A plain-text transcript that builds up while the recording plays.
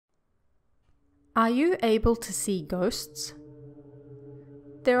Are you able to see ghosts?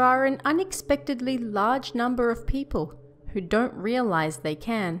 There are an unexpectedly large number of people who don't realize they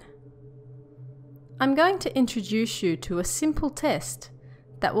can. I'm going to introduce you to a simple test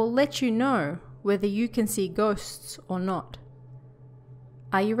that will let you know whether you can see ghosts or not.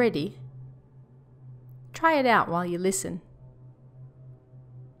 Are you ready? Try it out while you listen.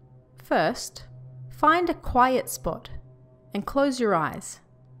 First, find a quiet spot and close your eyes.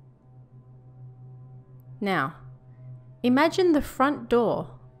 Now, imagine the front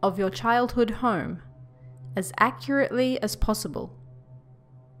door of your childhood home as accurately as possible.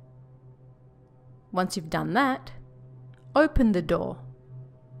 Once you've done that, open the door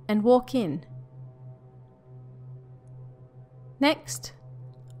and walk in. Next,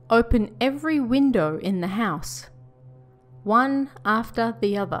 open every window in the house, one after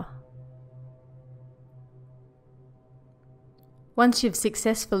the other. Once you've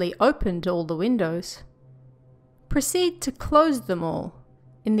successfully opened all the windows, proceed to close them all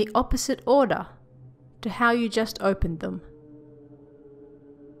in the opposite order to how you just opened them.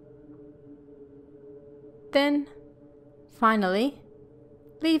 Then, finally,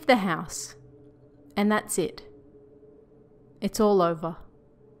 leave the house, and that's it. It's all over.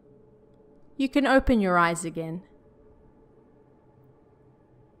 You can open your eyes again.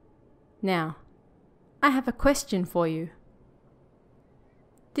 Now, I have a question for you.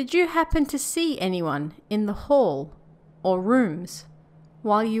 Did you happen to see anyone in the hall or rooms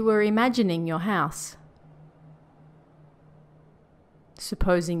while you were imagining your house?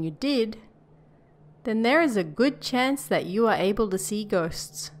 Supposing you did, then there is a good chance that you are able to see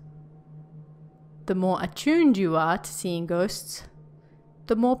ghosts. The more attuned you are to seeing ghosts,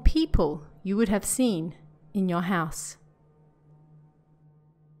 the more people you would have seen in your house.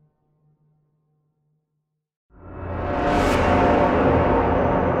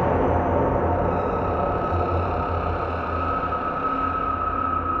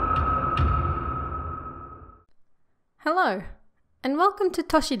 Hello, and welcome to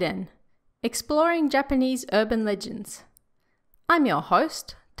Toshiden, exploring Japanese urban legends. I'm your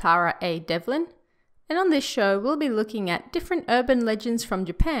host, Tara A. Devlin, and on this show we'll be looking at different urban legends from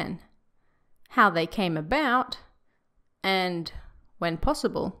Japan, how they came about, and, when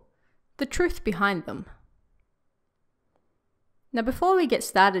possible, the truth behind them. Now before we get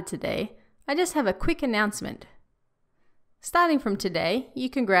started today, I just have a quick announcement. Starting from today, you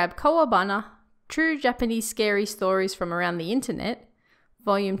can grab Kawabana, True Japanese Scary Stories from Around the Internet,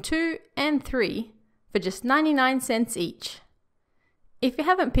 Volume 2 and 3, for just 99 cents each. If you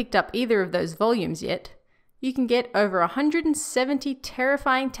haven't picked up either of those volumes yet, you can get over 170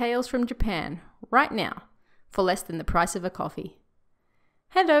 terrifying tales from Japan right now for less than the price of a coffee.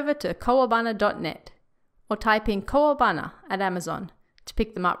 Head over to kawabana.net or type in Kawabana at Amazon to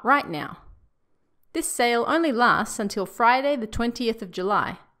pick them up right now. This sale only lasts until Friday the 20th of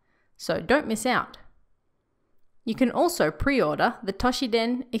July, so don't miss out. You can also pre-order the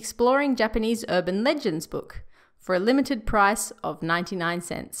Toshiden Exploring Japanese Urban Legends book for a limited price of 99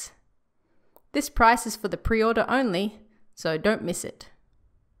 cents. This price is for the pre-order only, so don't miss it.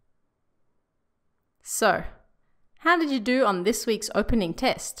 So, how did you do on this week's opening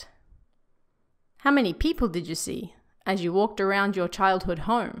test? How many people did you see as you walked around your childhood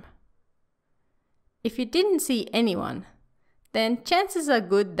home? If you didn't see anyone, then chances are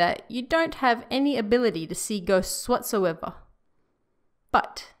good that you don't have any ability to see ghosts whatsoever.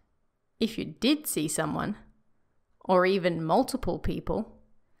 But if you did see someone, or even multiple people,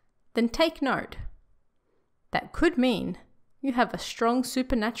 then take note. That could mean you have a strong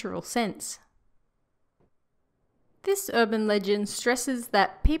supernatural sense. This urban legend stresses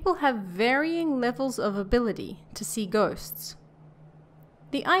that people have varying levels of ability to see ghosts.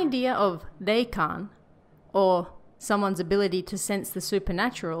 The idea of reikan, or someone's ability to sense the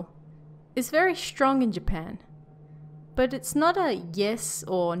supernatural, is very strong in Japan, but it's not a yes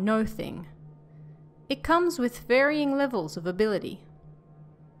or no thing. It comes with varying levels of ability.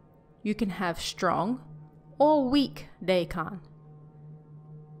 You can have strong or weak reikan.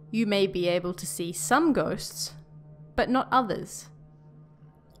 You may be able to see some ghosts, but not others,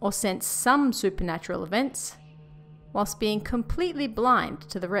 or sense some supernatural events, whilst being completely blind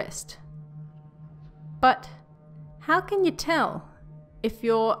to the rest. But how can you tell if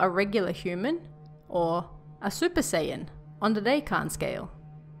you're a regular human or a Super Saiyan on the reikan scale?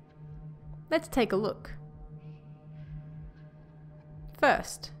 Let's take a look.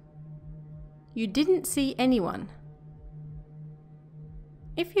 First, you didn't see anyone.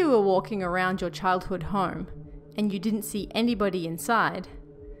 If you were walking around your childhood home and you didn't see anybody inside,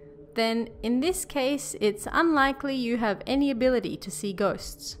 then in this case it's unlikely you have any ability to see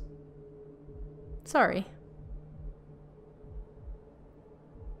ghosts. Sorry.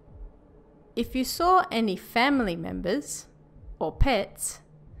 If you saw any family members or pets,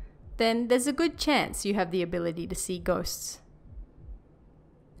 then there's a good chance you have the ability to see ghosts.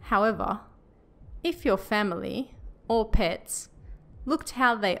 However, if your family or pets looked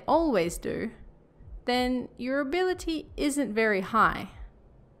how they always do, then your ability isn't very high.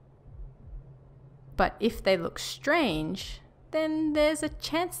 But if they look strange, then there's a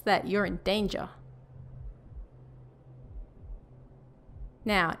chance that you're in danger.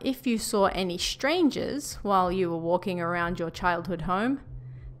 Now, if you saw any strangers while you were walking around your childhood home,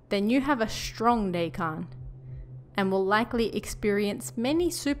 then you have a strong reikan and will likely experience many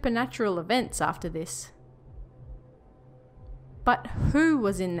supernatural events after this. But who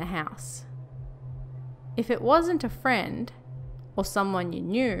was in the house? If it wasn't a friend or someone you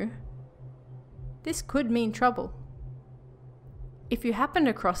knew, this could mean trouble. If you happened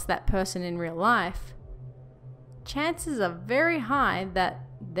across that person in real life, chances are very high that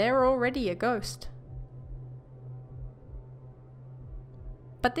they're already a ghost.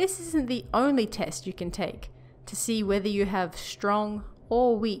 But this isn't the only test you can take to see whether you have strong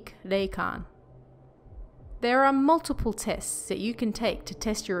or weak reikan. There are multiple tests that you can take to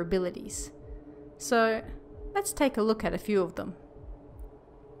test your abilities. So let's take a look at a few of them.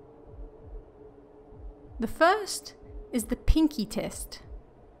 The first is the pinky test.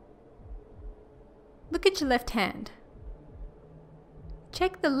 Look at your left hand.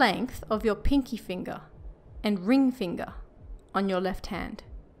 Check the length of your pinky finger and ring finger on your left hand.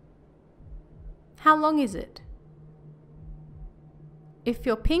 How long is it? If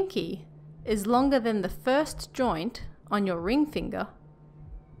your pinky is longer than the first joint on your ring finger,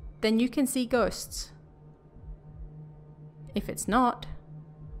 then you can see ghosts. If it's not,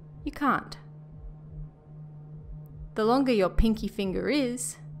 you can't. The longer your pinky finger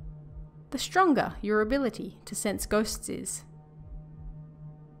is, the stronger your ability to sense ghosts is.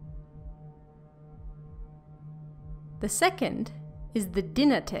 The second is the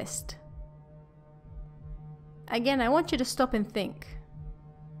dinner test. Again, I want you to stop and think.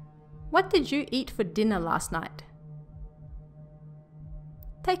 What did you eat for dinner last night?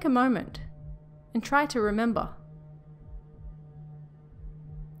 Take a moment and try to remember.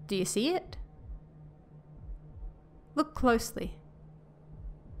 Do you see it? Look closely.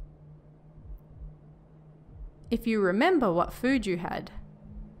 If you remember what food you had,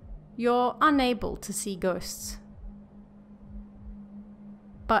 you're unable to see ghosts.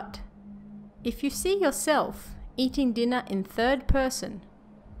 But if you see yourself eating dinner in third person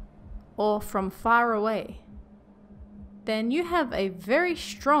or from far away, then you have a very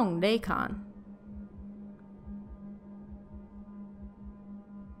strong reikan.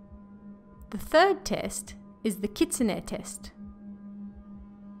 The third test is the kitsune test.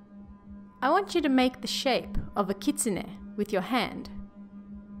 I want you to make the shape of a kitsune with your hand.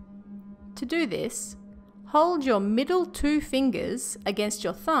 To do this, hold your middle two fingers against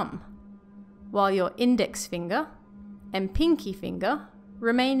your thumb, while your index finger and pinky finger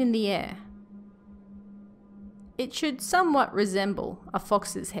remain in the air. It should somewhat resemble a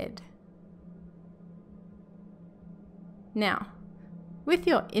fox's head. Now, with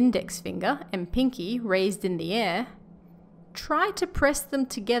your index finger and pinky raised in the air, try to press them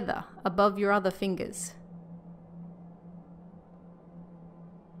together above your other fingers.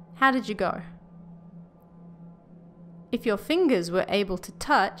 How did you go? If your fingers were able to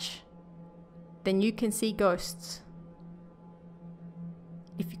touch, then you can see ghosts.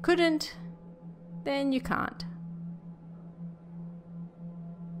 If you couldn't, then you can't.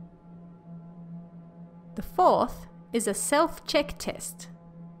 The fourth is a self-check test.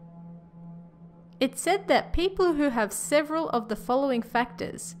 It's said that people who have several of the following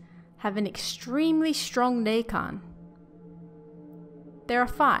factors have an extremely strong reikan. There are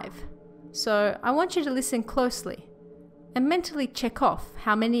 5, so I want you to listen closely and mentally check off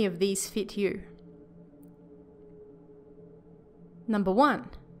how many of these fit you. Number 1.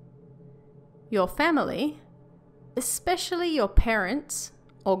 Your family, especially your parents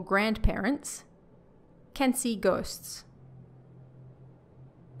or grandparents, can see ghosts.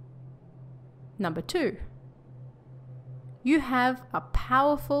 Number 2. You have a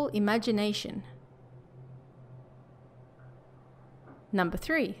powerful imagination. Number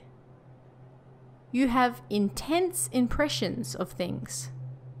 3. You have intense impressions of things.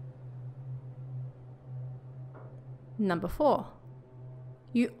 Number 4.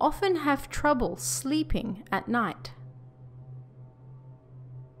 You often have trouble sleeping at night.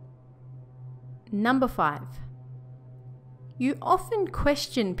 Number 5. You often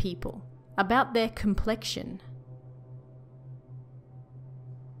question people about their complexion.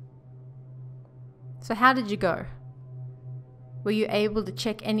 So how did you go? Were you able to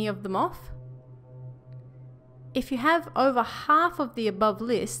check any of them off? If you have over half of the above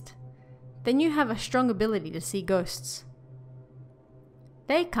list, then you have a strong ability to see ghosts.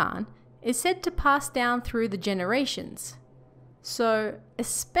 Reikan is said to pass down through the generations, so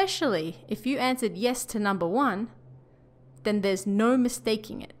especially if you answered yes to number 1, then there's no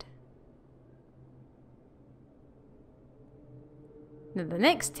mistaking it. Now the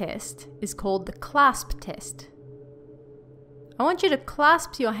next test is called the clasp test. I want you to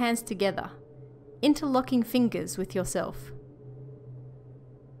clasp your hands together, interlocking fingers with yourself.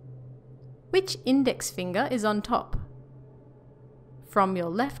 Which index finger is on top? From your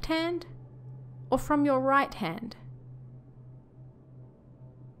left hand or from your right hand?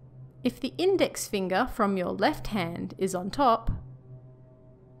 If the index finger from your left hand is on top,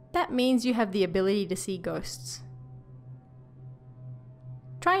 that means you have the ability to see ghosts.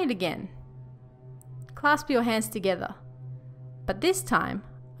 Try it again. Clasp your hands together, but this time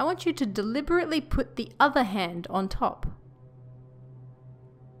I want you to deliberately put the other hand on top.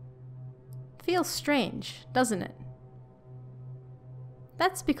 Feels strange, doesn't it?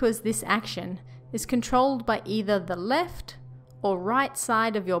 That's because this action is controlled by either the left or right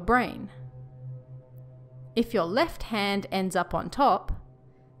side of your brain. If your left hand ends up on top,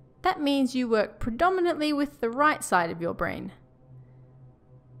 that means you work predominantly with the right side of your brain.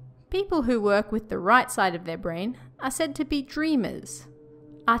 People who work with the right side of their brain are said to be dreamers,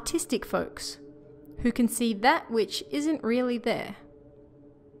 artistic folks, who can see that which isn't really there.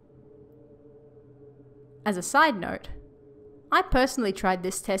 As a side note, I personally tried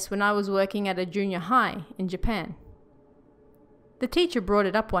this test when I was working at a junior high in Japan. The teacher brought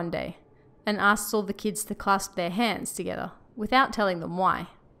it up one day and asked all the kids to clasp their hands together without telling them why.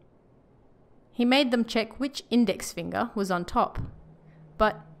 He made them check which index finger was on top,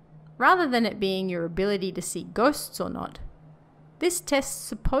 but rather than it being your ability to see ghosts or not, this test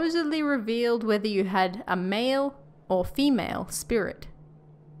supposedly revealed whether you had a male or female spirit.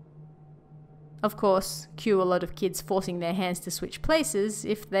 Of course, cue a lot of kids forcing their hands to switch places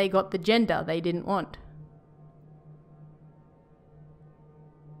if they got the gender they didn't want.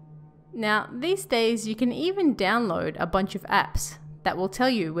 Now, these days you can even download a bunch of apps that will tell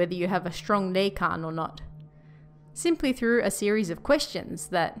you whether you have a strong reikan or not, simply through a series of questions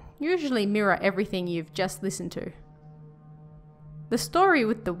that usually mirror everything you've just listened to. The story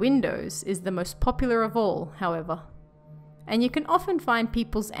with the windows is the most popular of all, however, and you can often find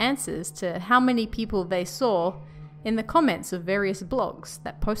people's answers to how many people they saw in the comments of various blogs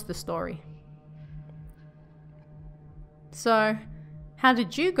that post the story. So, how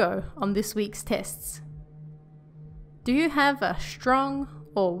did you go on this week's tests? Do you have a strong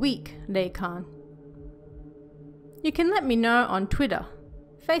or weak reikan? You can let me know on Twitter,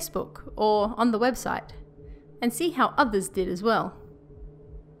 Facebook, or on the website, and see how others did as well.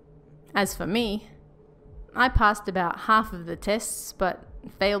 As for me, I passed about half of the tests, but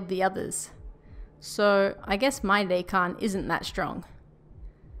failed the others. So I guess my reikan isn't that strong.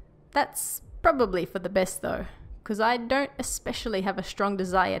 That's probably for the best though, because I don't especially have a strong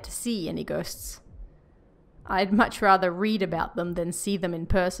desire to see any ghosts. I'd much rather read about them than see them in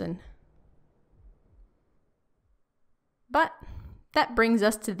person. But that brings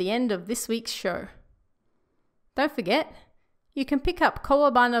us to the end of this week's show. Don't forget, you can pick up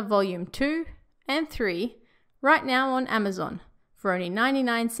Kowabana Volume 2 and 3 right now on Amazon for only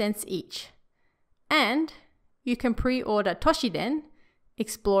 99 cents each. And you can pre-order Toshiden,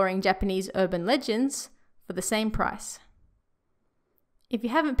 Exploring Japanese Urban Legends, for the same price. If you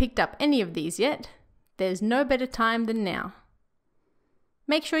haven't picked up any of these yet, there's no better time than now.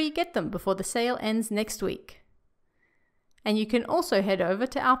 Make sure you get them before the sale ends next week. And you can also head over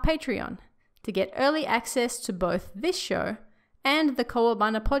to our Patreon to get early access to both this show and the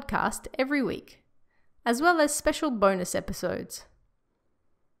Kowabana podcast every week, as well as special bonus episodes.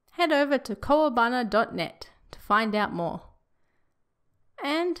 Head over to kowabana.net to find out more.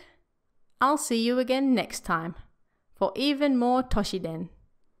 And I'll see you again next time for even more Toshiden,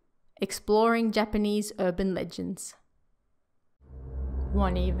 Exploring Japanese Urban Legends.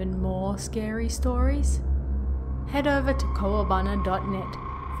 Want even more scary stories? Head over to kowabana.net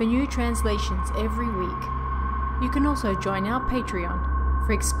for new translations every week. You can also join our Patreon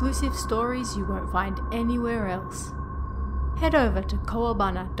for exclusive stories you won't find anywhere else. Head over to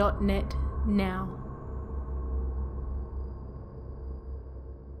kowabana.net now.